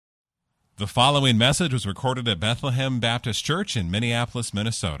The following message was recorded at Bethlehem Baptist Church in Minneapolis,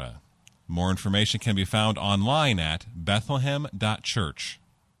 Minnesota. More information can be found online at bethlehem.church.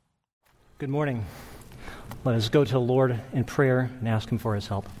 Good morning. Let us go to the Lord in prayer and ask Him for His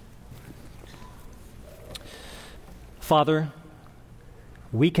help. Father,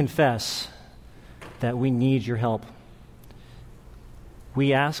 we confess that we need your help.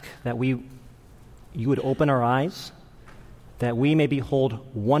 We ask that you would open our eyes, that we may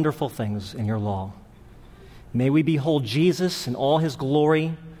behold wonderful things in your law. May we behold Jesus in all his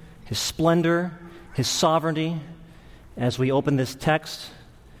glory, his splendor, his sovereignty as we open this text,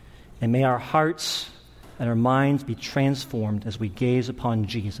 and may our hearts and our minds be transformed as we gaze upon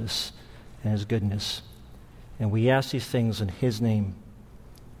Jesus and his goodness. And we ask these things in his name.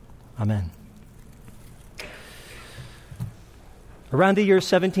 Amen. Around the year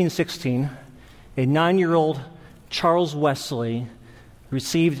 1716, a 9-year-old Charles Wesley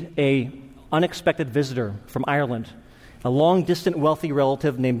received an unexpected visitor from Ireland, a long-distant wealthy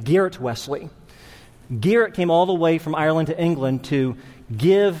relative named Garrett Wesley. Garrett came all the way from Ireland to England to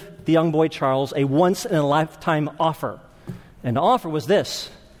give the young boy Charles a once-in-a-lifetime offer. And the offer was this: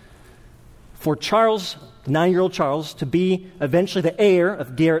 for Charles, the 9-year-old Charles, to be eventually the heir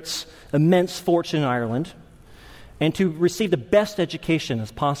of Garrett's immense fortune in Ireland and to receive the best education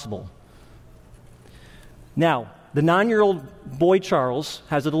as possible. Now, the 9-year-old boy Charles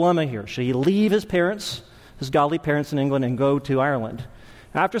has a dilemma here. Should he leave his parents, his godly parents in England, and go to Ireland?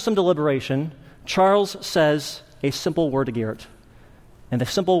 After some deliberation, Charles says a simple word to Garrett. And the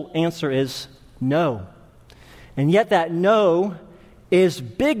simple answer is no. And yet that no is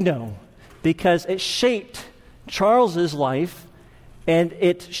big no, because it shaped Charles's life, and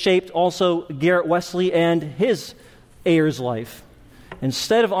it shaped also Garrett Wesley and his heir's life.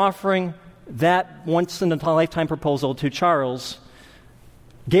 Instead of offering that once-in-a-lifetime proposal to Charles,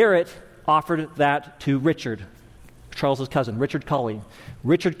 Garrett offered that to Richard, Charles's cousin, Richard Colley.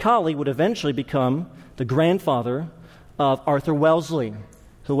 Richard Colley would eventually become the grandfather of Arthur Wellesley,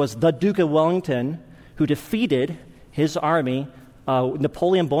 who was the Duke of Wellington, who defeated his army,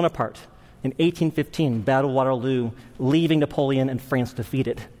 Napoleon Bonaparte, in 1815, Battle of Waterloo, leaving Napoleon and France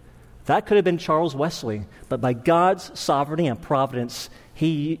defeated. That could have been Charles Wesley, but by God's sovereignty and providence,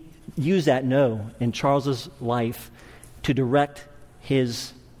 he used that no in Charles's life to direct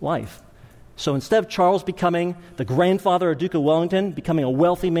his life. So instead of Charles becoming the grandfather of Duke of Wellington, becoming a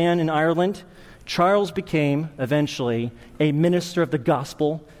wealthy man in Ireland, Charles became eventually a minister of the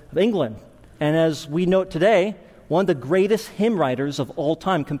gospel of England. And as we note today, one of the greatest hymn writers of all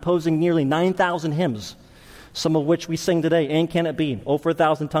time, composing nearly 9,000 hymns, some of which we sing today. And can it be? Oh, for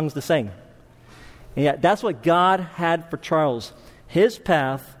 1,000 tongues to sing. And yet that's what God had for Charles. His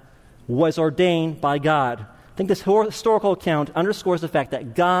path was ordained by God. I think this historical account underscores the fact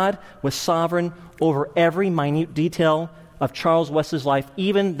that God was sovereign over every minute detail of Charles Wesley's life,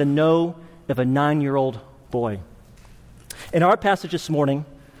 even the no of a 9-year-old boy. In our passage this morning,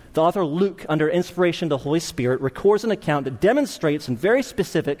 the author Luke, under inspiration of the Holy Spirit, records an account that demonstrates in very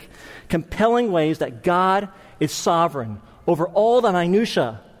specific, compelling ways that God is sovereign over all the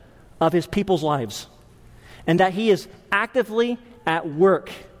minutiae of his people's lives, and that he is actively at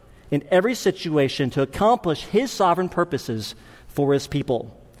work in every situation to accomplish his sovereign purposes for his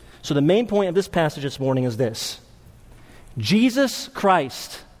people. So the main point of this passage this morning is this: Jesus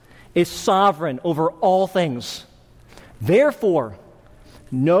Christ is sovereign over all things. Therefore,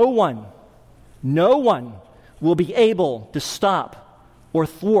 no one will be able to stop or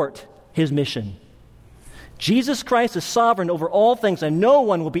thwart his mission. Jesus Christ is sovereign over all things, and no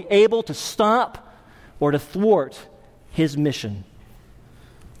one will be able to stop or to thwart his mission.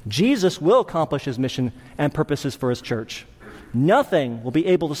 Jesus will accomplish his mission and purposes for his church. Nothing will be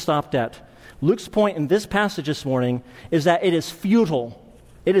able to stop that. Luke's point in this passage this morning is that it is futile.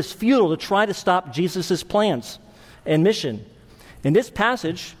 It is futile to try to stop Jesus' plans and mission. In this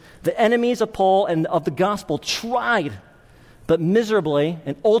passage, the enemies of Paul and of the gospel tried, but miserably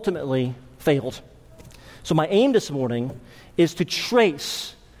and ultimately failed. So my aim this morning is to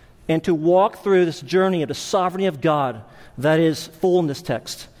trace and to walk through this journey of the sovereignty of God that is full in this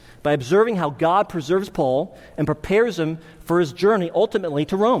text, by observing how God preserves Paul and prepares him for his journey ultimately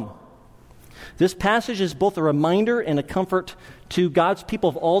to Rome. This passage is both a reminder and a comfort to God's people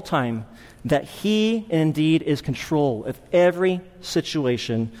of all time that he indeed is in control of every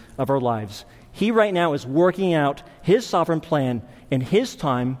situation of our lives. He right now is working out his sovereign plan in his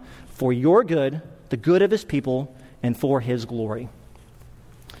time for your good, the good of his people, and for his glory.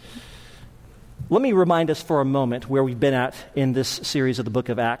 Let me remind us for a moment where we've been at in this series of the book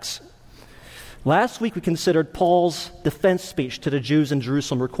of Acts. Last week we considered Paul's defense speech to the Jews in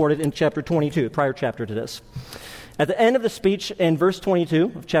Jerusalem recorded in chapter 22, prior chapter to this. At the end of the speech in verse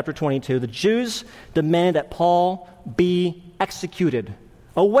 22 of chapter 22, the Jews demand that Paul be executed.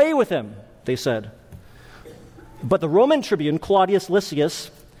 Away with him, they said. But the Roman tribune, Claudius Lysias,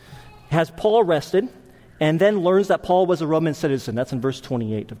 has Paul arrested and then learns that Paul was a Roman citizen. That's in verse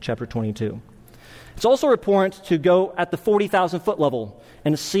 28 of chapter 22. It's also important to go at the 40,000-foot level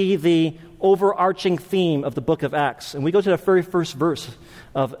and see the overarching theme of the book of Acts. And we go to the very first verse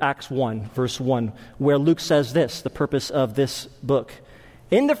of Acts 1, verse 1, where Luke says this, the purpose of this book.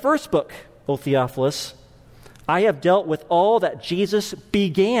 In the first book, O Theophilus, I have dealt with all that Jesus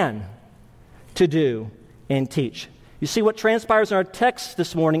began to do and teach. You see, what transpires in our text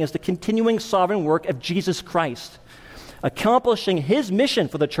this morning is the continuing sovereign work of Jesus Christ, accomplishing his mission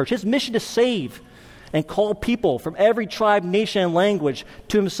for the church, his mission to save and call people from every tribe, nation, and language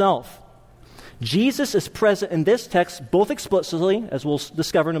to himself. Jesus is present in this text both explicitly, as we'll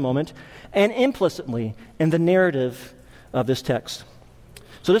discover in a moment, and implicitly in the narrative of this text.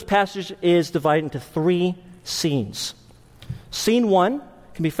 So this passage is divided into three scenes. Scene 1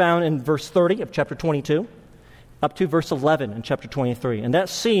 can be found in verse 30 of chapter 22 up to verse 11 in chapter 23. And that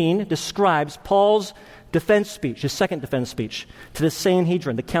scene describes Paul's defense speech, his second defense speech, to the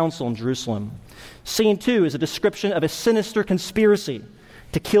Sanhedrin, the council in Jerusalem. Scene 2 is a description of a sinister conspiracy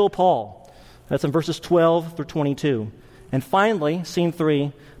to kill Paul. That's in verses 12 through 22. And finally, scene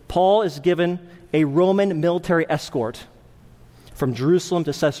 3, Paul is given a Roman military escort from Jerusalem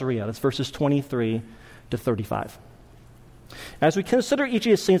to Caesarea. That's verses 23 to 35. As we consider each of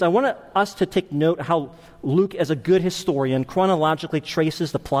these scenes, I want us to take note how Luke, as a good historian, chronologically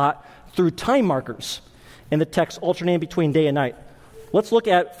traces the plot through time markers in the text alternating between day and night. Let's look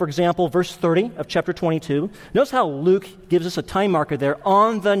at, for example, verse 30 of chapter 22. Notice how Luke gives us a time marker there,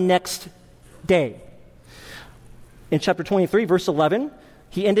 on the next day. In chapter 23, verse 11,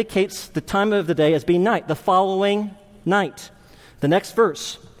 he indicates the time of the day as being night, the following night. The next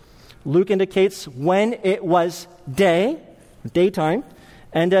verse, Luke indicates when it was daytime.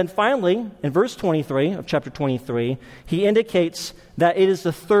 And then finally, in verse 23 of chapter 23, he indicates that it is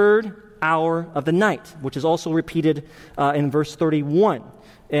the third hour of the night, which is also repeated in verse 31.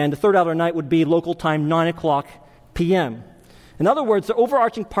 And the third hour of the night would be local time 9 o'clock p.m. In other words, the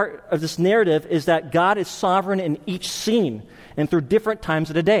overarching part of this narrative is that God is sovereign in each scene and through different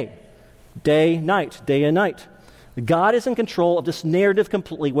times of the day. Day and night. God is in control of this narrative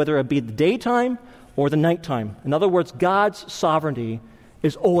completely, whether it be the daytime or the nighttime. In other words, God's sovereignty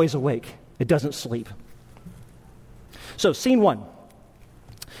is always awake. It doesn't sleep. So, scene 1.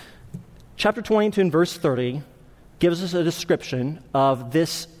 Chapter 22 and verse 30 gives us a description of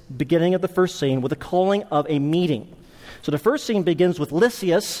this beginning of the first scene with the calling of a meeting. So the first scene begins with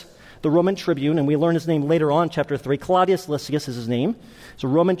Lysias, the Roman tribune, and we learn his name later on in chapter 3. Claudius Lysias is his name. He's a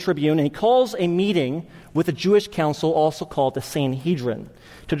Roman tribune, and he calls a meeting with the Jewish council, also called the Sanhedrin,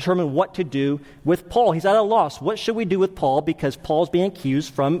 to determine what to do with Paul. He's at a loss. What should we do with Paul? Because Paul's being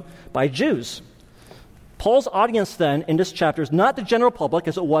accused by Jews. Paul's audience then in this chapter is not the general public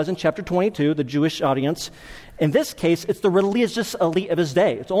as it was in chapter 22, the Jewish audience. In this case, it's the religious elite of his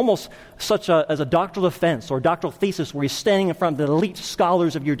day. It's almost as a doctoral defense or a doctoral thesis where you're standing in front of the elite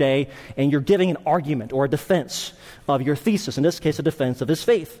scholars of your day and you're giving an argument or a defense of your thesis, in this case, a defense of his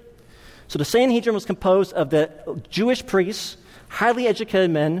faith. So the Sanhedrin was composed of the Jewish priests, highly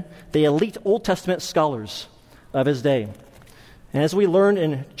educated men, the elite Old Testament scholars of his day. And as we learned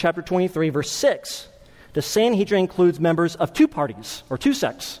in chapter 23, verse 6, the Sanhedrin includes members of two parties, or two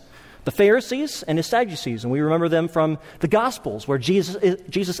sects, the Pharisees and the Sadducees, and we remember them from the Gospels, where Jesus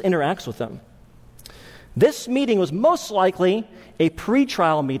interacts with them. This meeting was most likely a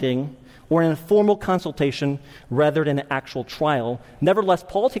pre-trial meeting or an informal consultation rather than an actual trial. Nevertheless,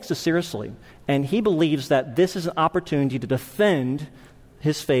 Paul takes this seriously, and he believes that this is an opportunity to defend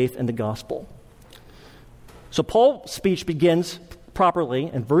his faith in the gospel. So Paul's speech begins properly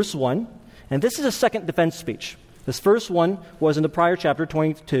in verse 1, and this is a second defense speech. This first one was in the prior chapter,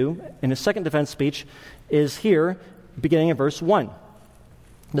 22, and his second defense speech is here, beginning in verse 1.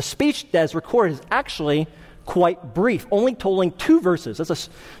 The speech that is recorded is actually quite brief, only totaling 2 verses. That's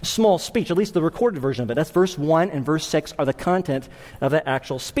a small speech, at least the recorded version of it. That's verse 1 and verse 6 are the content of the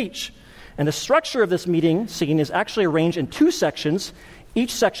actual speech. And the structure of this meeting scene is actually arranged in 2 sections,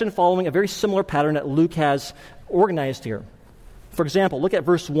 each section following a very similar pattern that Luke has organized here. For example, look at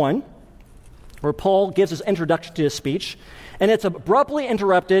verse 1, where Paul gives his introduction to his speech, and it's abruptly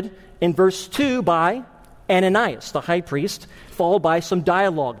interrupted in verse 2 by Ananias, the high priest, followed by some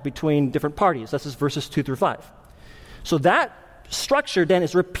dialogue between different parties. This is verses 2 through 5. So that structure then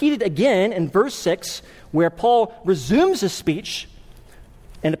is repeated again in verse 6, where Paul resumes his speech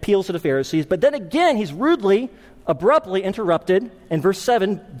and appeals to the Pharisees. But then again, he's rudely, abruptly interrupted in verse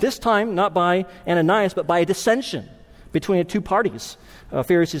 7, this time not by Ananias, but by a dissension between the two parties,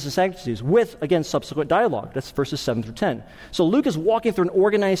 Pharisees and Sadducees, with, again, subsequent dialogue. That's verses 7 through 10. So Luke is walking through an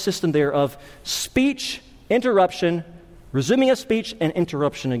organized system there of speech, interruption, resuming a speech, and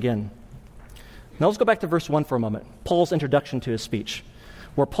interruption again. Now let's go back to verse 1 for a moment, Paul's introduction to his speech,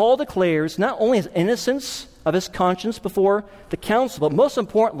 where Paul declares not only his innocence of his conscience before the council, but most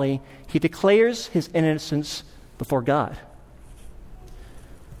importantly, he declares his innocence before God.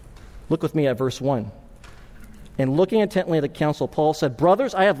 Look with me at verse 1. And looking intently at the council, Paul said,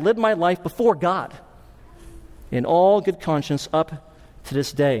 "Brothers, I have lived my life before God in all good conscience up to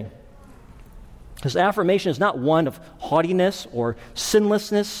this day." His affirmation is not one of haughtiness or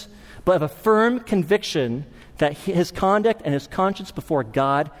sinlessness, but of a firm conviction that his conduct and his conscience before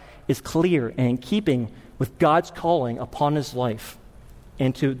God is clear and in keeping with God's calling upon his life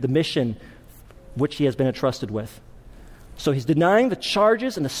and to the mission which he has been entrusted with. So he's denying the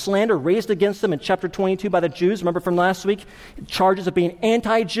charges and the slander raised against him in chapter 22 by the Jews. Remember from last week? Charges of being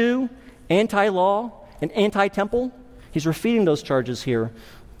anti-Jew, anti-law, and anti-temple. He's refuting those charges here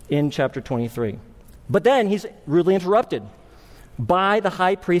in chapter 23. But then he's rudely interrupted by the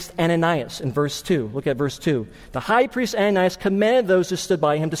high priest Ananias in verse 2. Look at verse 2. The high priest Ananias commanded those who stood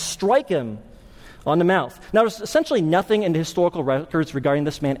by him to strike him on the mouth. Now, there's essentially nothing in the historical records regarding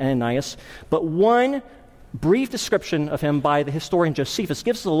this man Ananias, but one brief description of him by the historian Josephus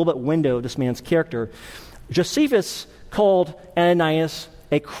gives us a little bit window of this man's character. Josephus called Ananias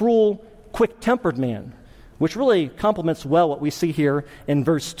a cruel, quick-tempered man, which really complements well what we see here in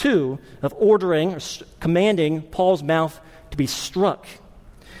verse 2 of ordering or commanding Paul's mouth to be struck.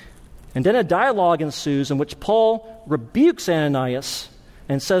 And then a dialogue ensues in which Paul rebukes Ananias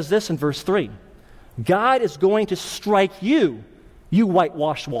and says this in verse 3. God is going to strike you, you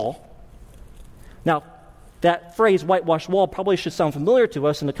whitewashed wall. Now, that phrase, whitewashed wall, probably should sound familiar to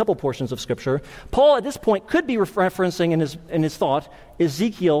us in a couple portions of Scripture. Paul, at this point, could be referencing in his thought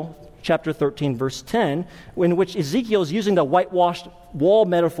Ezekiel chapter 13, verse 10, in which Ezekiel is using the whitewashed wall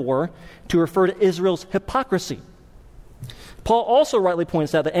metaphor to refer to Israel's hypocrisy. Paul also rightly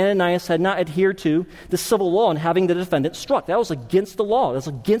points out that Ananias had not adhered to the civil law in having the defendant struck. That was against the law. That was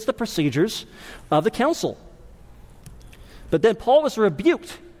against the procedures of the council. But then Paul was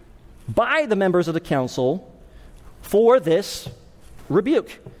rebuked by the members of the council for this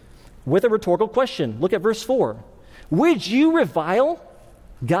rebuke with a rhetorical question. Look at verse 4. Would you revile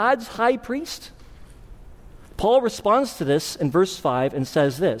God's high priest? Paul responds to this in verse 5 and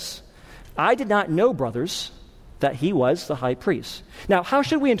says this, I did not know, brothers, that he was the high priest. Now, how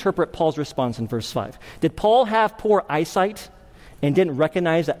should we interpret Paul's response in verse 5? Did Paul have poor eyesight and didn't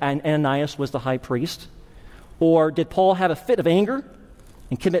recognize that Ananias was the high priest? Or did Paul have a fit of anger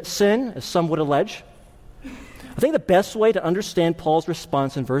and commit sin, as some would allege? I think the best way to understand Paul's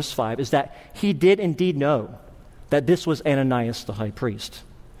response in verse 5 is that he did indeed know that this was Ananias the high priest.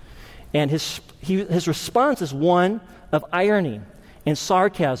 And his response is one of irony and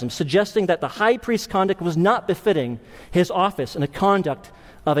sarcasm, suggesting that the high priest's conduct was not befitting his office and the conduct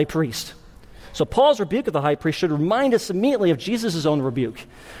of a priest. So Paul's rebuke of the high priest should remind us immediately of Jesus' own rebuke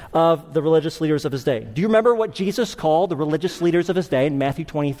of the religious leaders of his day. Do you remember what Jesus called the religious leaders of his day in Matthew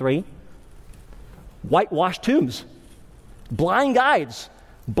 23? Whitewashed tombs, blind guides,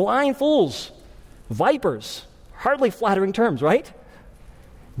 blind fools, vipers. Hardly flattering terms, right?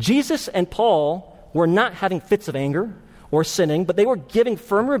 Jesus and Paul were not having fits of anger or sinning, but they were giving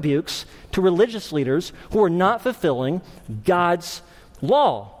firm rebukes to religious leaders who were not fulfilling God's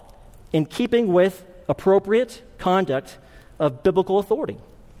law in keeping with appropriate conduct of biblical authority.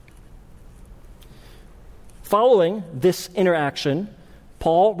 Following this interaction,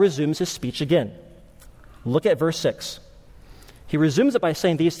 Paul resumes his speech again. Look at verse 6. He resumes it by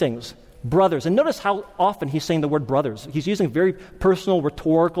saying these things, brothers. And notice how often he's saying the word brothers. He's using very personal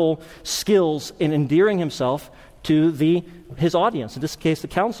rhetorical skills in endearing himself to his audience, in this case the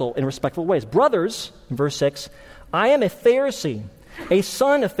council, in respectful ways. Brothers, in verse 6, I am a Pharisee, a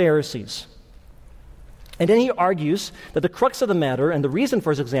son of Pharisees. And then he argues that the crux of the matter and the reason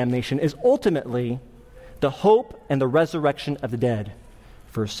for his examination is ultimately the hope and the resurrection of the dead.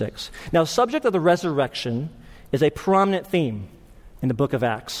 Verse 6. Now, the subject of the resurrection is a prominent theme in the book of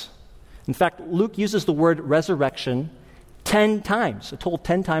Acts. In fact, Luke uses the word resurrection 10 times, a total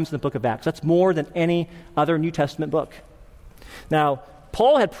 10 times in the book of Acts. That's more than any other New Testament book. Now,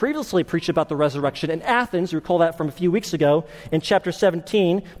 Paul had previously preached about the resurrection in Athens. You recall that from a few weeks ago. In chapter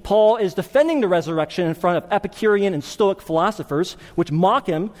 17, Paul is defending the resurrection in front of Epicurean and Stoic philosophers, which mock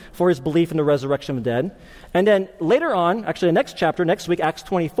him for his belief in the resurrection of the dead. And then later on, actually the next chapter, next week, Acts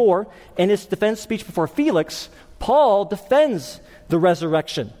 24, in his defense speech before Felix, Paul defends the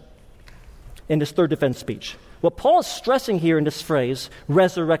resurrection in his third defense speech. What Paul is stressing here in this phrase,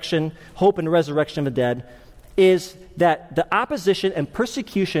 resurrection, hope and resurrection of the dead, is that the opposition and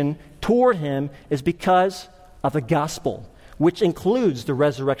persecution toward him is because of the gospel, which includes the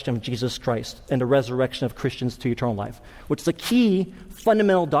resurrection of Jesus Christ and the resurrection of Christians to eternal life, which is a key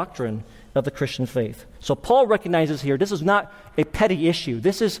fundamental doctrine of the Christian faith. So Paul recognizes here this is not a petty issue.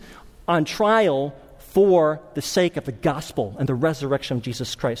 This is on trial for the sake of the gospel and the resurrection of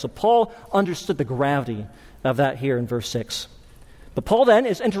Jesus Christ. So Paul understood the gravity of that here in verse 6. But Paul then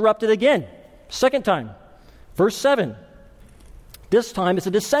is interrupted again, second time. Verse 7. This time it's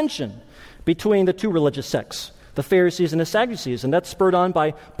a dissension between the two religious sects, the Pharisees and the Sadducees, and that's spurred on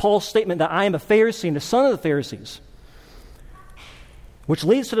by Paul's statement that I am a Pharisee and the son of the Pharisees, which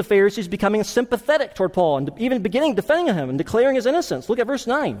leads to the Pharisees becoming sympathetic toward Paul and even beginning defending him and declaring his innocence. Look at verse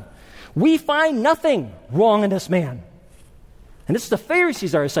 9. We find nothing wrong in this man. And this is the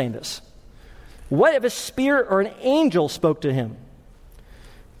Pharisees that are saying this. What if a spirit or an angel spoke to him?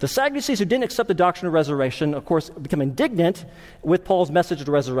 The Sadducees, who didn't accept the doctrine of resurrection, of course, become indignant with Paul's message of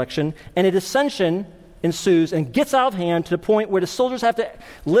the resurrection, and a dissension ensues and gets out of hand to the point where the soldiers have to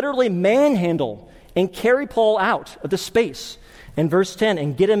literally manhandle and carry Paul out of the space in verse 10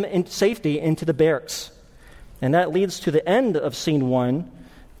 and get him in safety into the barracks. And that leads to the end of scene 1,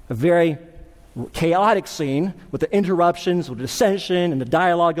 a very chaotic scene with the interruptions, with the dissension and the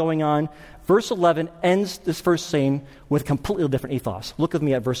dialogue going on. Verse 11 ends this first scene with a completely different ethos. Look with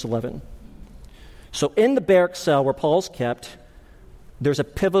me at verse 11. So in the barrack cell where Paul's kept, there's a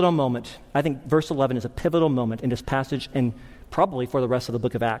pivotal moment. I think verse 11 is a pivotal moment in this passage and probably for the rest of the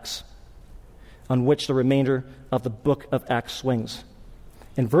book of Acts, on which the remainder of the book of Acts swings.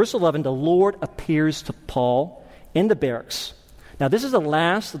 In verse 11, the Lord appears to Paul in the barracks. Now, this is the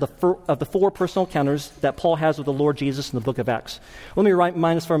last of the four personal encounters that Paul has with the Lord Jesus in the book of Acts. Let me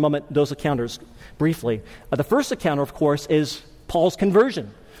remind us for a moment those encounters briefly. The first encounter, of course, is Paul's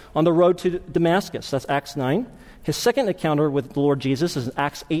conversion on the road to Damascus. That's Acts 9. His second encounter with the Lord Jesus is in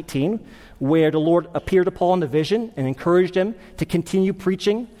Acts 18, where the Lord appeared to Paul in a vision and encouraged him to continue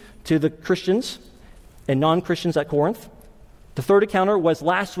preaching to the Christians and non-Christians at Corinth. The third encounter was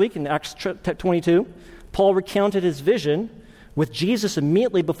last week in Acts 22. Paul recounted his vision with Jesus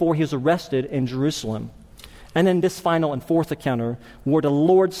immediately before he was arrested in Jerusalem. And then this final and fourth encounter where the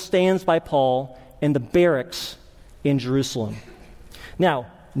Lord stands by Paul in the barracks in Jerusalem. Now,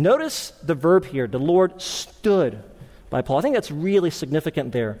 notice the verb here, the Lord stood by Paul. I think that's really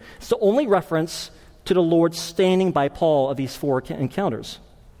significant there. It's the only reference to the Lord standing by Paul of these four encounters.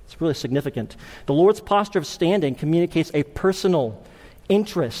 It's really significant. The Lord's posture of standing communicates a personal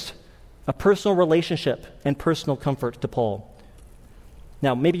interest, a personal relationship, and personal comfort to Paul.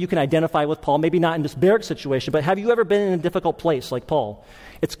 Now, maybe you can identify with Paul, maybe not in this barrack situation, but have you ever been in a difficult place like Paul?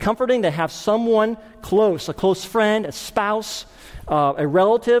 It's comforting to have someone close, a close friend, a spouse, a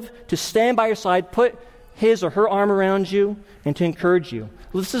relative, to stand by your side, put his or her arm around you, and to encourage you.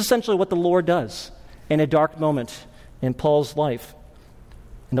 Well, this is essentially what the Lord does in a dark moment in Paul's life.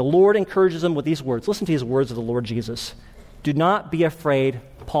 And the Lord encourages him with these words. Listen to these words of the Lord Jesus. Do not be afraid,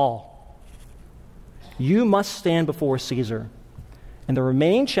 Paul. You must stand before Caesar. And the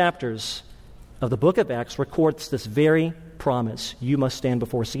remaining chapters of the book of Acts records this very promise. You must stand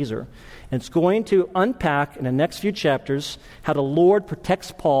before Caesar. And it's going to unpack in the next few chapters how the Lord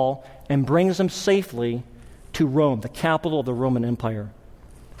protects Paul and brings him safely to Rome, the capital of the Roman Empire.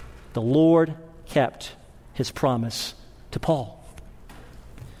 The Lord kept his promise to Paul.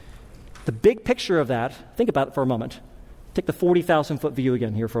 The big picture of that, think about it for a moment. Take the 40,000-foot view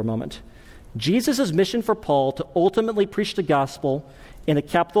again here for a moment. Jesus' mission for Paul to ultimately preach the gospel in the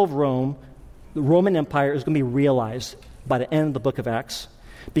capital of Rome, the Roman Empire, is going to be realized by the end of the book of Acts.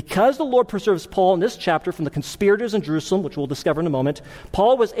 Because the Lord preserves Paul in this chapter from the conspirators in Jerusalem, which we'll discover in a moment,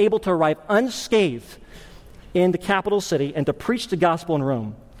 Paul was able to arrive unscathed in the capital city and to preach the gospel in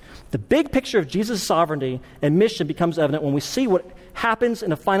Rome. The big picture of Jesus' sovereignty and mission becomes evident when we see what happens in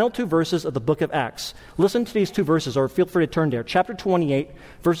the final two verses of the book of Acts. Listen to these two verses, or feel free to turn there. Chapter 28,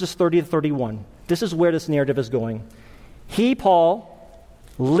 verses 30 to 31. This is where this narrative is going. He, Paul,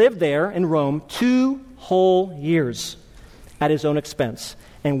 lived there in Rome 2 whole years at his own expense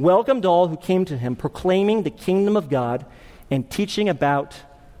and welcomed all who came to him, proclaiming the kingdom of God and teaching about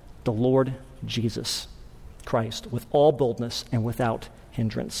the Lord Jesus Christ with all boldness and without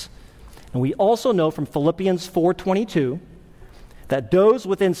hindrance. And we also know from Philippians 4:22 that those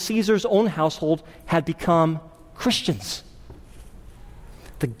within Caesar's own household had become Christians.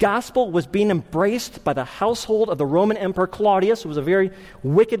 The gospel was being embraced by the household of the Roman Emperor Claudius, who was a very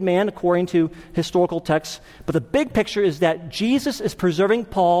wicked man according to historical texts. But the big picture is that Jesus is preserving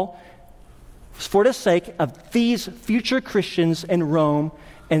Paul for the sake of these future Christians in Rome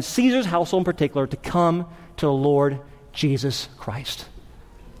and Caesar's household in particular to come to the Lord Jesus Christ.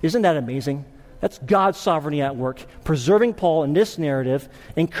 Isn't that amazing? That's God's sovereignty at work, preserving Paul in this narrative,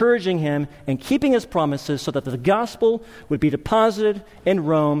 encouraging him, and keeping his promises so that the gospel would be deposited in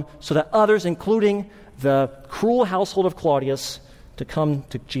Rome so that others, including the cruel household of Claudius, to come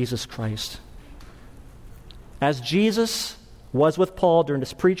to Jesus Christ. As Jesus was with Paul during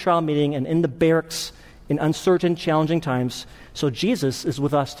this pre-trial meeting and in the barracks in uncertain, challenging times, so Jesus is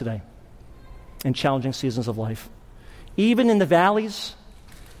with us today in challenging seasons of life. Even in the valleys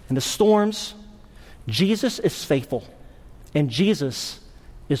and the storms, Jesus is faithful, and Jesus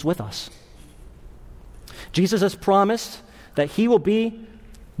is with us. Jesus has promised that he will be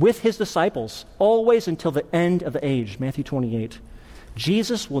with his disciples always until the end of the age, Matthew 28.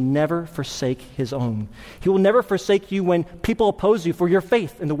 Jesus will never forsake his own. He will never forsake you when people oppose you for your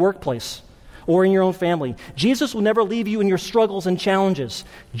faith in the workplace or in your own family. Jesus will never leave you in your struggles and challenges.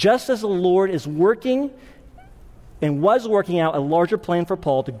 Just as the Lord is working and was working out a larger plan for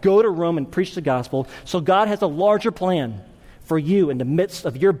Paul to go to Rome and preach the gospel, so God has a larger plan for you in the midst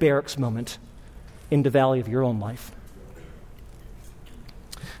of your barracks moment in the valley of your own life.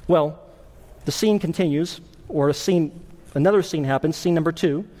 Well, the scene continues, or another scene happens, scene number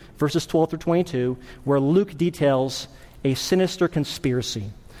 2, verses 12 through 22, where Luke details a sinister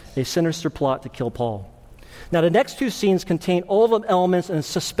conspiracy, a sinister plot to kill Paul. Now, the next 2 scenes contain all the elements and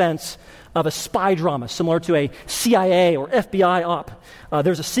suspense of a spy drama, similar to a CIA or FBI op.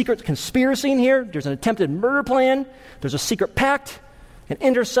 There's a secret conspiracy in here. There's an attempted murder plan. There's a secret pact, an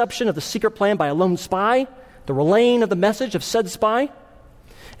interception of the secret plan by a lone spy, the relaying of the message of said spy,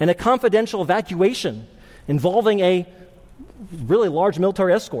 and a confidential evacuation involving a really large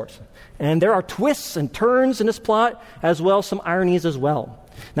military escort. And there are twists and turns in this plot, as well as some ironies as well.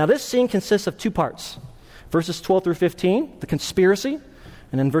 Now, this scene consists of 2 parts. Verses 12 through 15, the conspiracy,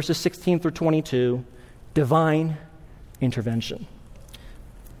 and then verses 16 through 22, divine intervention.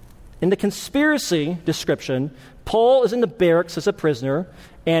 In the conspiracy description, Paul is in the barracks as a prisoner,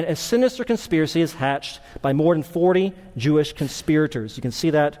 and a sinister conspiracy is hatched by more than 40 Jewish conspirators. You can see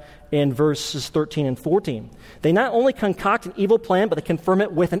that in verses 13 and 14. They not only concoct an evil plan, but they confirm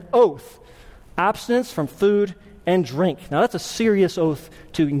it with an oath: abstinence from food and drink. Now, that's a serious oath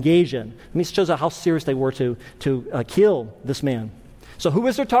to engage in. I mean, it shows how serious they were to kill this man. So who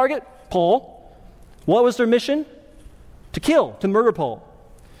was their target? Paul. What was their mission? To kill, to murder Paul.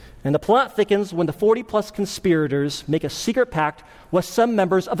 And the plot thickens when the 40-plus conspirators make a secret pact with some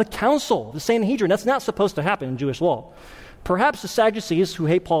members of the council, the Sanhedrin. That's not supposed to happen in Jewish law. Perhaps the Sadducees, who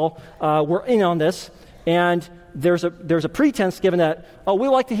hate Paul, were in on this, and there's a pretense given that, we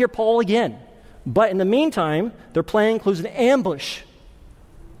like to hear Paul again. But in the meantime, their plan includes an ambush,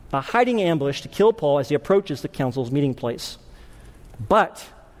 a hiding ambush to kill Paul as he approaches the council's meeting place. But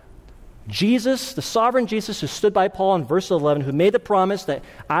Jesus, the sovereign Jesus who stood by Paul in verse 11, who made the promise that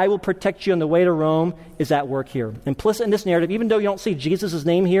I will protect you on the way to Rome, is at work here. Implicit in this narrative, even though you don't see Jesus'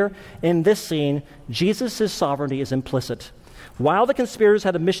 name here in this scene, Jesus' sovereignty is implicit. While the conspirators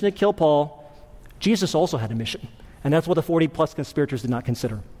had a mission to kill Paul, Jesus also had a mission. And that's what the 40-plus conspirators did not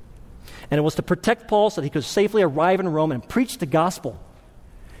consider. And it was to protect Paul so that he could safely arrive in Rome and preach the gospel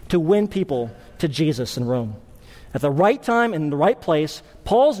to win people to Jesus in Rome. At the right time and in the right place,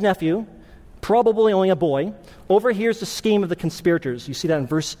 Paul's nephew, probably only a boy, overhears the scheme of the conspirators. You see that in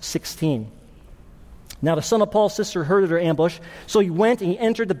verse 16. Now the son of Paul's sister heard of their ambush, so he went and he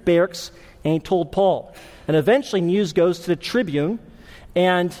entered the barracks and he told Paul. And eventually news goes to the tribune,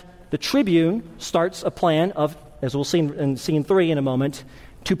 and the tribune starts a plan of, as we'll see in scene 3 in a moment,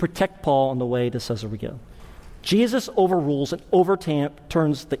 to protect Paul on the way to Caesarea. Jesus overrules and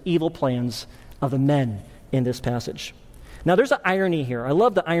overturns the evil plans of the men in this passage. Now, there's an irony here. I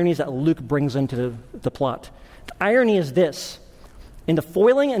love the ironies that Luke brings into the plot. The irony is this. In the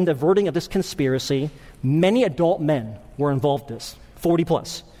foiling and diverting of this conspiracy, many adult men were involved in this, 40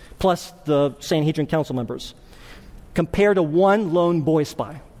 plus the Sanhedrin council members, compared to one lone boy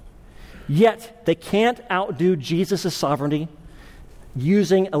spy. Yet, they can't outdo Jesus' sovereignty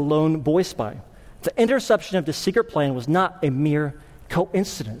using a lone boy spy. The interception of the secret plan was not a mere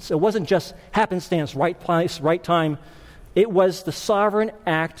coincidence. It wasn't just happenstance, right place, right time. It was the sovereign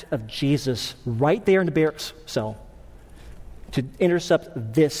act of Jesus right there in the barracks cell, to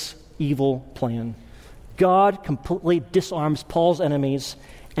intercept this evil plan. God completely disarms Paul's enemies,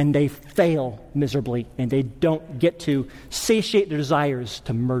 and they fail miserably, and they don't get to satiate their desires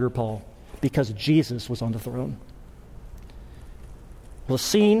to murder Paul because Jesus was on the throne. Well, the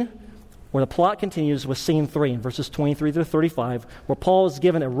scene where the plot continues with scene 3 in verses 23 through 35, where Paul is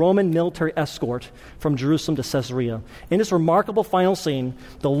given a Roman military escort from Jerusalem to Caesarea. In this remarkable final scene,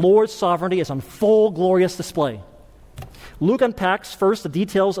 the Lord's sovereignty is on full glorious display. Luke unpacks first the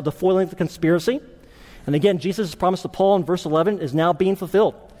details of the foiling of the conspiracy. And again, Jesus' promise to Paul in verse 11 is now being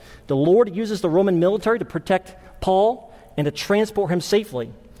fulfilled. The Lord uses the Roman military to protect Paul and to transport him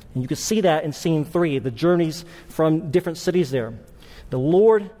safely. And you can see that in scene 3, the journeys from different cities there. The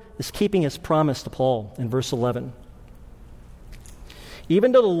Lord is keeping his promise to Paul in verse 11.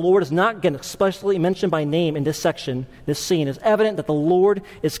 Even though the Lord is not again explicitly mentioned by name in this section, this scene, it's evident that the Lord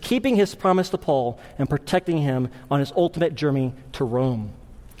is keeping his promise to Paul and protecting him on his ultimate journey to Rome.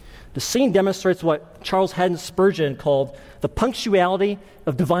 The scene demonstrates what Charles Haddon Spurgeon called the punctuality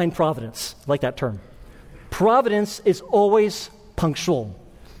of divine providence. I like that term. Providence is always punctual.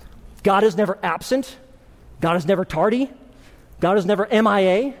 God is never absent. God is never tardy. God is never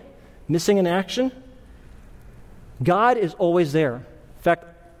MIA, missing in action. God is always there. In fact,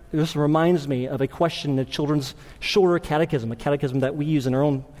 this reminds me of a question in the children's shorter catechism, a catechism that we use in our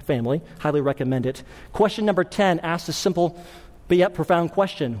own family. Highly recommend it. Question number 10 asks a simple but yet profound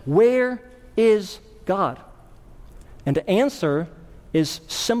question. Where is God? And the answer is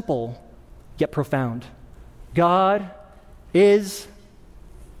simple yet profound. God is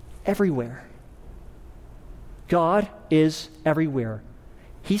everywhere. God is everywhere.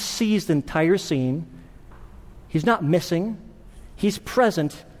 He sees the entire scene. He's not missing. He's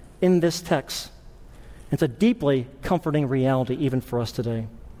present in this text. It's a deeply comforting reality even for us today.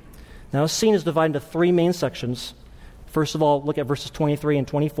 Now, this scene is divided into 3 main sections. First of all, look at verses 23 and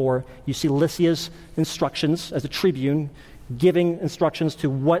 24. You see Lysias' instructions as a tribune, giving instructions to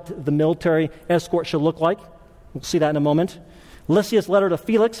what the military escort should look like. We'll see that in a moment. Lysias' letter to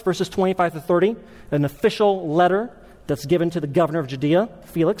Felix, verses 25 to 30, an official letter that's given to the governor of Judea,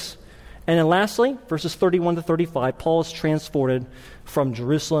 Felix. And then lastly, verses 31 to 35, Paul is transported from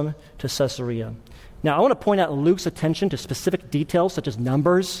Jerusalem to Caesarea. Now, I want to point out Luke's attention to specific details such as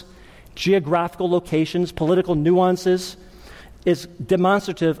numbers, geographical locations, political nuances, is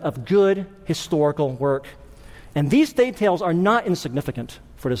demonstrative of good historical work. And these details are not insignificant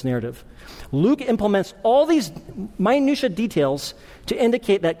for this narrative. Luke implements all these minutiae details to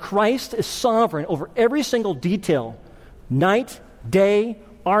indicate that Christ is sovereign over every single detail. Night, day,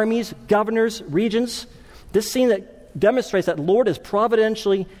 armies, governors, regions. This scene that demonstrates that Lord is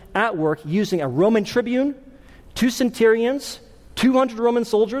providentially at work using a Roman tribune, 2 centurions, 200 Roman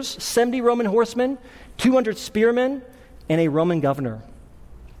soldiers, 70 Roman horsemen, 200 spearmen, and a Roman governor.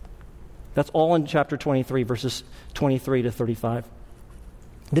 That's all in chapter 23, verses 23 to 35.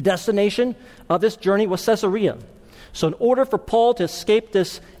 The destination of this journey was Caesarea. So in order for Paul to escape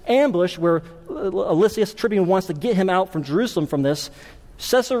this ambush where Lysias Tribune wants to get him out from Jerusalem from this,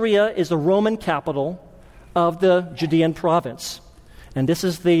 Caesarea is the Roman capital of the Judean province. And this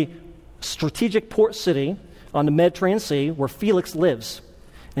is the strategic port city on the Mediterranean Sea where Felix lives.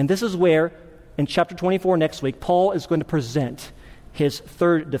 And this is where, in chapter 24 next week, Paul is going to present his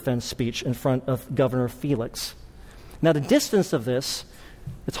third defense speech in front of Governor Felix. Now, the distance of this,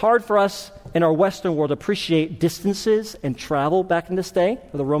 it's hard for us in our Western world to appreciate distances and travel back in this day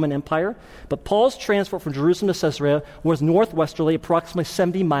of the Roman Empire. But Paul's transport from Jerusalem to Caesarea was northwesterly, approximately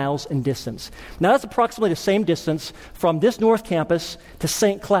 70 miles in distance. Now, that's approximately the same distance from this North Campus to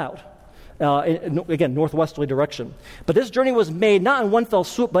St. Cloud. Again, northwesterly direction. But this journey was made not in one fell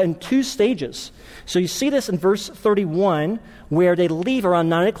swoop, but in 2 stages. So you see this in verse 31, where they leave around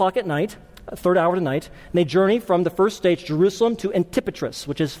 9 o'clock at night, third hour of the night, and they journey from the first stage, Jerusalem, to Antipatris,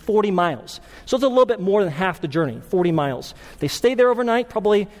 which is 40 miles. So it's a little bit more than half the journey, 40 miles. They stay there overnight,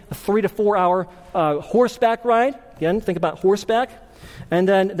 probably a 3 to 4 hour horseback ride. Again, think about horseback. And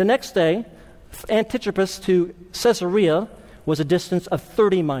then the next day, Antipatris to Caesarea was a distance of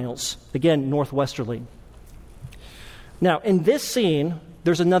 30 miles, again, northwesterly. Now, in this scene,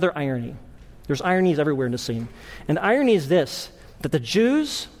 there's another irony. There's ironies everywhere in the scene. And the irony is this, that the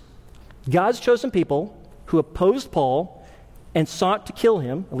Jews, God's chosen people, who opposed Paul and sought to kill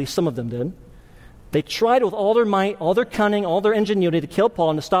him, at least some of them did, they tried with all their might, all their cunning, all their ingenuity to kill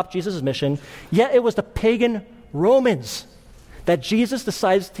Paul and to stop Jesus' mission, yet it was the pagan Romans that Jesus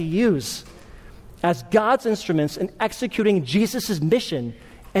decides to use as God's instruments in executing Jesus' mission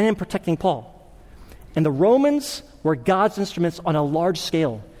and in protecting Paul. And the Romans were God's instruments on a large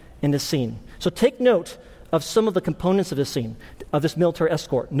scale in this scene. So take note of some of the components of this scene, of this military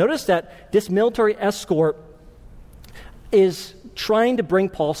escort. Notice that this military escort is trying to bring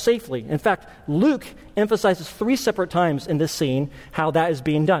Paul safely. In fact, Luke emphasizes 3 separate times in this scene how that is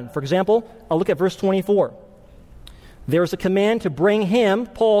being done. For example, I'll look at verse 24. There's a command to bring him,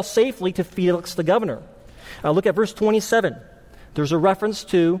 Paul, safely to Felix the governor. I'll look at verse 27. There's a reference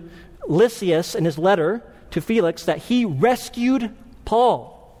to Lysias in his letter to Felix that he rescued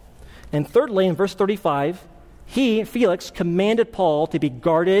Paul. And thirdly, in verse 35, he, Felix, commanded Paul to be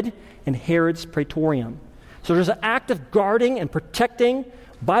guarded in Herod's praetorium. So there's an act of guarding and protecting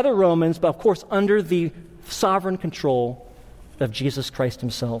by the Romans, but of course under the sovereign control of Jesus Christ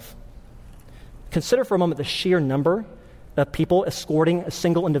himself. Consider for a moment the sheer number of people escorting a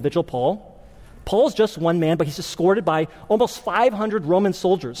single individual, Paul. Paul's just one man, but he's escorted by almost 500 Roman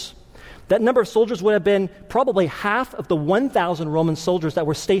soldiers. That number of soldiers would have been probably half of the 1,000 Roman soldiers that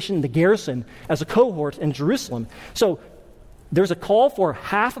were stationed in the garrison as a cohort in Jerusalem. So there's a call for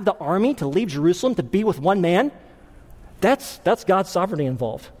half of the army to leave Jerusalem to be with one man. That's God's sovereignty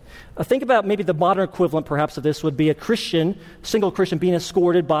involved. Think about maybe the modern equivalent perhaps of this would be a Christian, single Christian being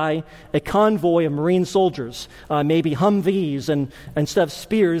escorted by a convoy of Marine soldiers, maybe Humvees, and instead of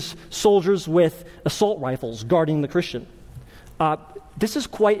spears, soldiers with assault rifles guarding the Christian. This is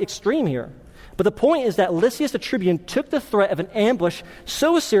quite extreme here. But the point is that Lysias the tribune took the threat of an ambush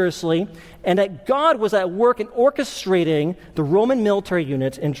so seriously, and that God was at work in orchestrating the Roman military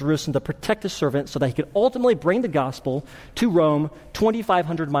unit in Jerusalem to protect his servant so that he could ultimately bring the gospel to Rome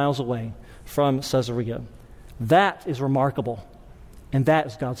 2,500 miles away from Caesarea. That is remarkable, and that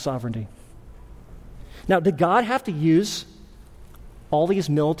is God's sovereignty. Now, did God have to use all these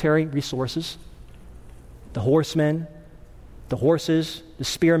military resources? The horsemen, the horses, the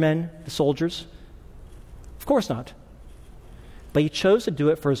spearmen, the soldiers? Of course not. But he chose to do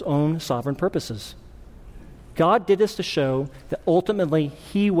it for his own sovereign purposes. God did this to show that ultimately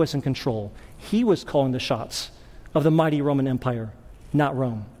he was in control. He was calling the shots of the mighty Roman Empire, not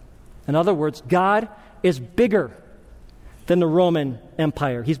Rome. In other words, God is bigger than the Roman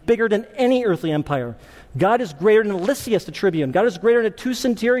Empire. He's bigger than any earthly empire. God is greater than Lysias the tribune. God is greater than 2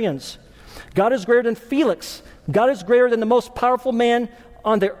 centurions. God is greater than Felix. God is greater than the most powerful man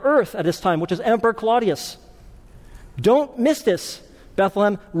on the earth at this time, which is Emperor Claudius. Don't miss this,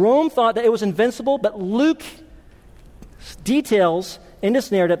 Bethlehem. Rome thought that it was invincible, but Luke details in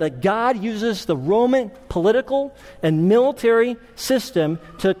this narrative that God uses the Roman political and military system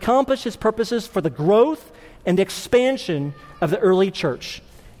to accomplish his purposes for the growth and the expansion of the early church.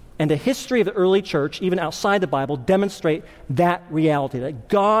 And the history of the early church, even outside the Bible, demonstrate that reality, that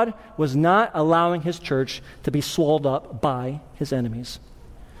God was not allowing his church to be swallowed up by his enemies.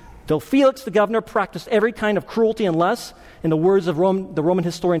 Though Felix the governor practiced every kind of cruelty and lust, in the words of the Roman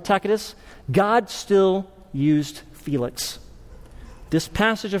historian Tacitus, God still used Felix. This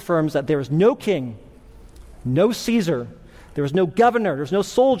passage affirms that there is no king, no Caesar, there is no governor, there's no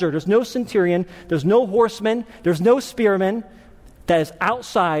soldier, there's no centurion, there's no horseman, there's no spearman that is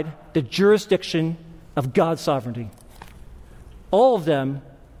outside the jurisdiction of God's sovereignty. All of them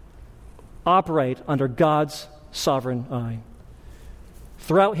operate under God's sovereign eye.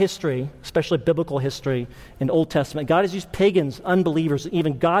 Throughout history, especially biblical history in the Old Testament, God has used pagans, unbelievers, and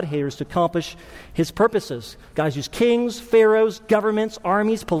even God-haters to accomplish his purposes. God has used kings, pharaohs, governments,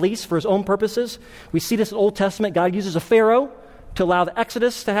 armies, police for his own purposes. We see this in the Old Testament. God uses a pharaoh to allow the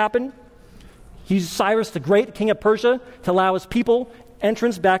Exodus to happen. He used Cyrus the Great, the king of Persia, to allow his people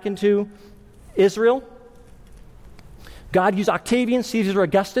entrance back into Israel. God used Octavian, Caesar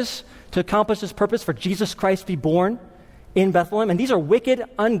Augustus, to accomplish his purpose for Jesus Christ to be born in Bethlehem. And these are wicked,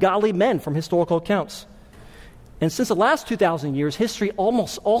 ungodly men from historical accounts. And since the last 2,000 years, history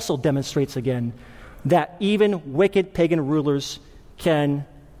almost also demonstrates again that even wicked pagan rulers can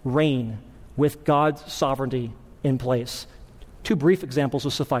reign with God's sovereignty in place. 2 brief examples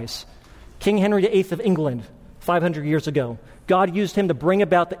will suffice. King Henry VIII of England, 500 years ago. God used him to bring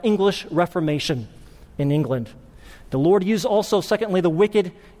about the English Reformation in England. The Lord used also, secondly, the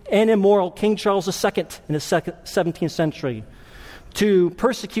wicked and immoral King Charles II in the 17th century to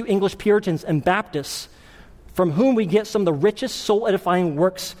persecute English Puritans and Baptists, from whom we get some of the richest soul-edifying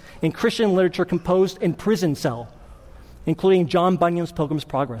works in Christian literature composed in prison cell, including John Bunyan's Pilgrim's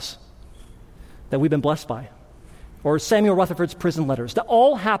Progress, that we've been blessed by, or Samuel Rutherford's prison letters. That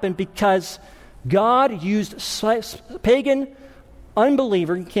all happened because God used pagan,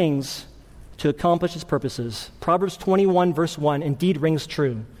 unbeliever kings to accomplish his purposes. Proverbs 21, verse 1, indeed rings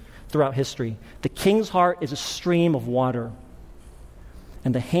true throughout history. The king's heart is a stream of water,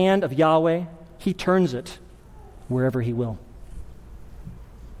 and the hand of Yahweh, he turns it wherever he will.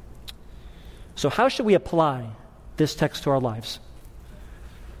 So how should we apply this text to our lives?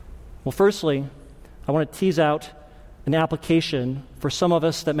 Well, firstly, I want to tease out an application for some of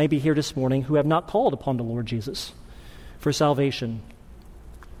us that may be here this morning who have not called upon the Lord Jesus for salvation.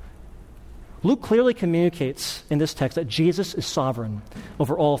 Luke clearly communicates in this text that Jesus is sovereign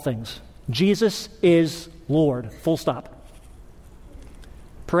over all things. Jesus is Lord, full stop.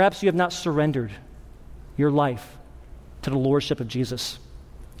 Perhaps you have not surrendered your life to the lordship of Jesus.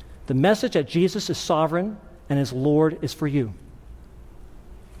 The message that Jesus is sovereign and is Lord is for you.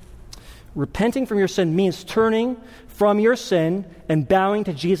 Repenting from your sin means turning from your sin and bowing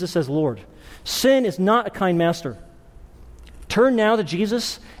to Jesus as Lord. Sin is not a kind master. Turn now to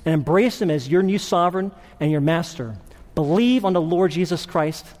Jesus and embrace him as your new sovereign and your master. Believe on the Lord Jesus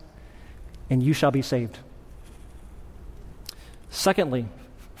Christ, and you shall be saved. Secondly,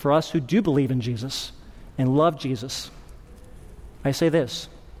 for us who do believe in Jesus and love Jesus, I say this: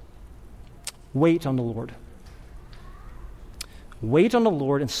 wait on the Lord. Wait on the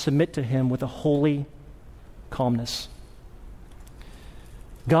Lord and submit to him with a holy calmness.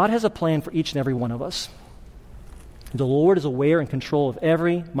 God has a plan for each and every one of us. The Lord is aware and control of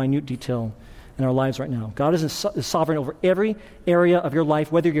every minute detail in our lives right now. God is sovereign over every area of your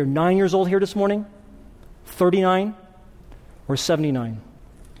life, whether you're 9 years old here this morning, 39, or 79.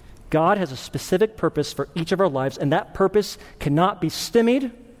 God has a specific purpose for each of our lives, and that purpose cannot be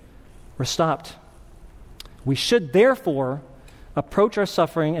stymied or stopped. We should therefore approach our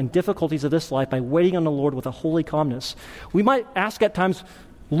suffering and difficulties of this life by waiting on the Lord with a holy calmness. We might ask at times,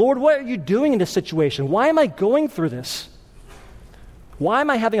 Lord, what are you doing in this situation? Why am I going through this? Why am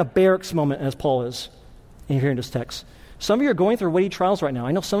I having a barracks moment, as Paul is here in this text? Some of you are going through weighty trials right now.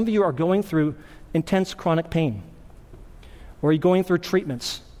 I know some of you are going through intense chronic pain, or you're going through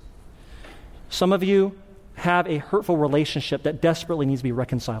treatments. Some of you have a hurtful relationship that desperately needs to be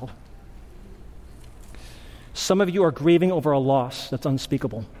reconciled. Some of you are grieving over a loss that's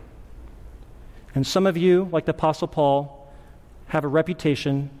unspeakable. And some of you, like the Apostle Paul, have a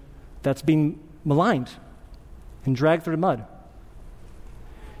reputation that's being maligned and dragged through the mud.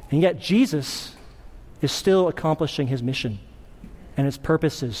 And yet Jesus is still accomplishing his mission and his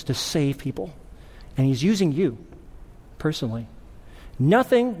purpose is to save people. And he's using you personally.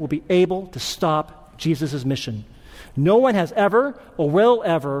 Nothing will be able to stop Jesus' mission. No one has ever or will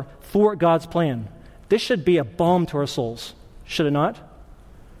ever thwart God's plan. This should be a balm to our souls, should it not?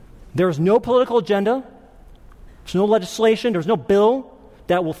 There is no political agenda. There's no legislation. There's no bill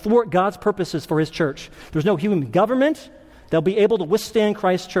that will thwart God's purposes for his church. There's no human government that will be able to withstand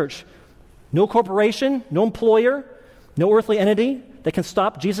Christ's church. No corporation, no employer, no earthly entity that can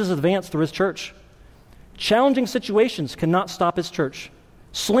stop Jesus' advance through his church. Challenging situations cannot stop his church.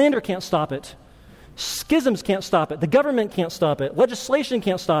 Slander can't stop it. Schisms can't stop it. The government can't stop it. Legislation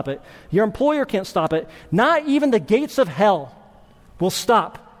can't stop it. Your employer can't stop it. Not even the gates of hell will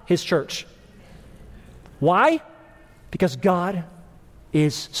stop his church. Why? Because God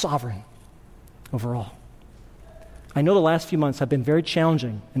is sovereign over all. I know the last few months have been very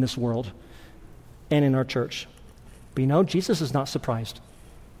challenging in this world and in our church. But you know, Jesus is not surprised.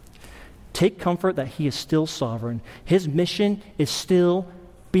 Take comfort that he is still sovereign. His mission is still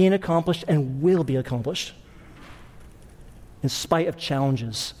being accomplished and will be accomplished in spite of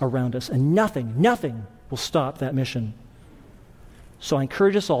challenges around us. And nothing will stop that mission. So I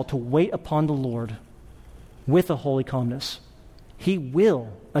encourage us all to wait upon the Lord with a holy calmness. He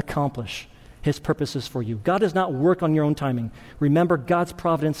will accomplish his purposes for you. God does not work on your own timing. Remember, God's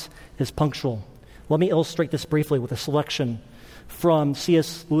providence is punctual. Let me illustrate this briefly with a selection from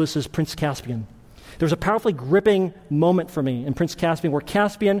C.S. Lewis's Prince Caspian. There's a powerfully gripping moment for me in Prince Caspian where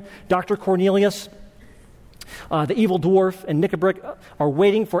Caspian, Dr. Cornelius, the evil dwarf, and Nickabrick are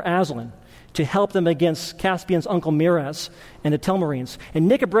waiting for Aslan to help them against Caspian's uncle Miraz and the Telmarines.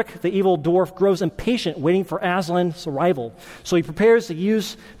 And Nickabrick, the evil dwarf, grows impatient waiting for Aslan's arrival. So he prepares to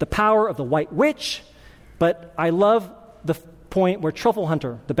use the power of the White Witch, but I love the point where Truffle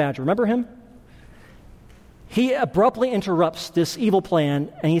Hunter, the badger, remember him? He abruptly interrupts this evil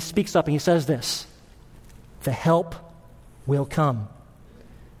plan and he speaks up and he says this: "The help will come,"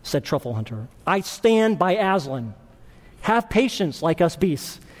 said Truffle Hunter. "I stand by Aslan. Have patience like us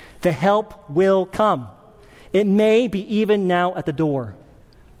beasts. The help will come. It may be even now at the door.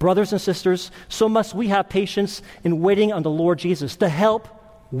 Brothers and sisters, so must we have patience in waiting on the Lord Jesus. The help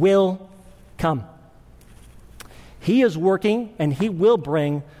will come. He is working and he will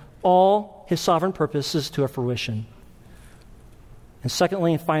bring all his sovereign purposes to a fruition." And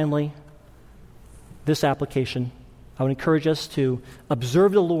secondly and finally, this application, I would encourage us to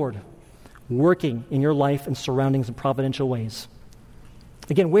observe the Lord working in your life and surroundings in providential ways.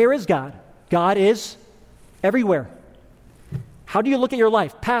 Again, where is God God is everywhere. How do you look at your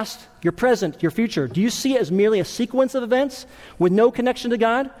life? Past, your present, your future. Do you see it as merely a sequence of events with no connection to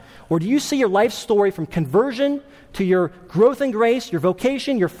God? Or do you see your life story from conversion to your growth in grace, your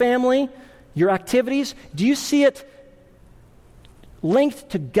vocation, your family, your activities? Do you see it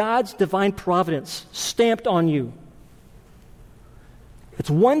linked to God's divine providence stamped on you? It's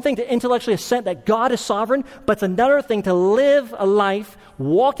one thing to intellectually assent that God is sovereign, but it's another thing to live a life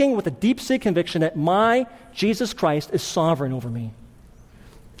walking with a deep-seated conviction that my Jesus Christ is sovereign over me.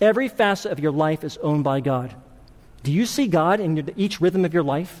 Every facet of your life is owned by God. Do you see God in each rhythm of your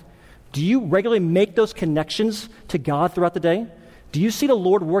life? Do you regularly make those connections to God throughout the day? Do you see the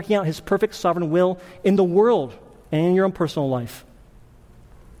Lord working out his perfect sovereign will in the world and in your own personal life?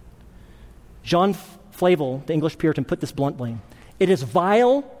 John Flavel, the English Puritan, put this bluntly. It is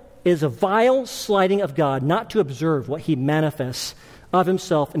a vile slighting of God not to observe what he manifests of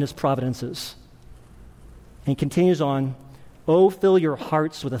himself in his providences. And he continues on, oh, fill your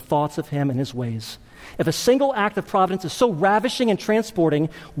hearts with the thoughts of him and his ways. If a single act of providence is so ravishing and transporting,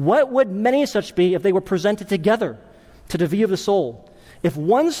 what would many such be if they were presented together to the view of the soul? If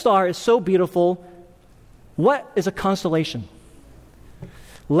one star is so beautiful, what is a constellation?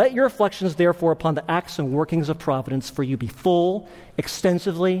 Let your reflections, therefore, upon the acts and workings of providence for you be full,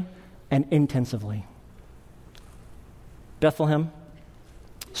 extensively, and intensively. Bethlehem,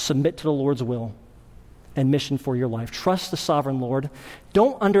 submit to the Lord's will and mission for your life. Trust the sovereign Lord.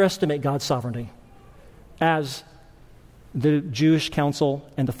 Don't underestimate God's sovereignty, as the Jewish council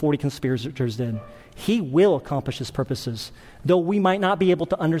and the 40 conspirators did. He will accomplish his purposes, though we might not be able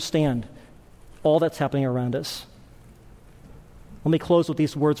to understand all that's happening around us. Let me close with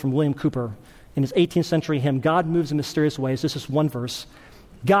these words from William Cowper in his 18th century hymn, God Moves in Mysterious Ways. This is one verse.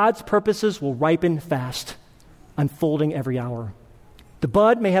 God's purposes will ripen fast, unfolding every hour. The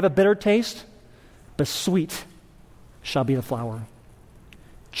bud may have a bitter taste, but sweet shall be the flower.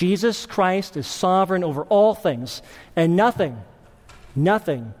 Jesus Christ is sovereign over all things, and nothing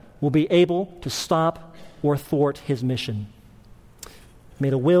will be able to stop or thwart his mission. May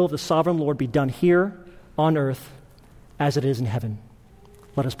the will of the sovereign Lord be done here on earth as it is in heaven.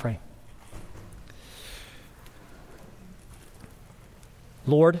 Let us pray.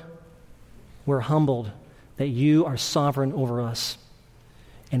 Lord, we're humbled that you are sovereign over us,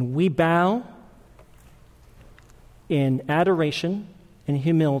 and we bow in adoration and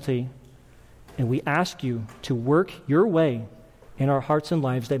humility, and we ask you to work your way in our hearts and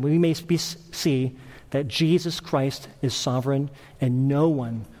lives, that we may see that Jesus Christ is sovereign and no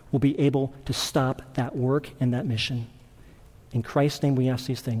one will be able to stop that work and that mission. In Christ's name we ask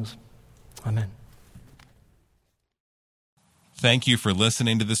these things. Amen. Thank you for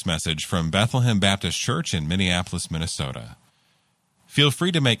listening to this message from Bethlehem Baptist Church in Minneapolis, Minnesota. Feel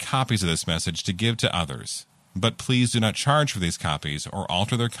free to make copies of this message to give to others, but please do not charge for these copies or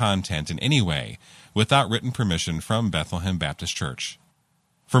alter their content in any way without written permission from Bethlehem Baptist Church.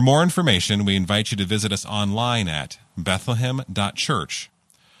 For more information, we invite you to visit us online at bethlehem.church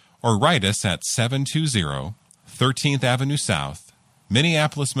or write us at 720 13th Avenue South,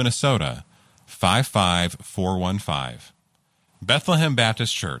 Minneapolis, Minnesota, 55415. Bethlehem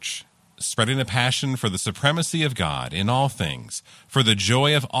Baptist Church, spreading a passion for the supremacy of God in all things, for the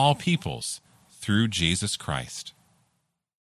joy of all peoples, through Jesus Christ.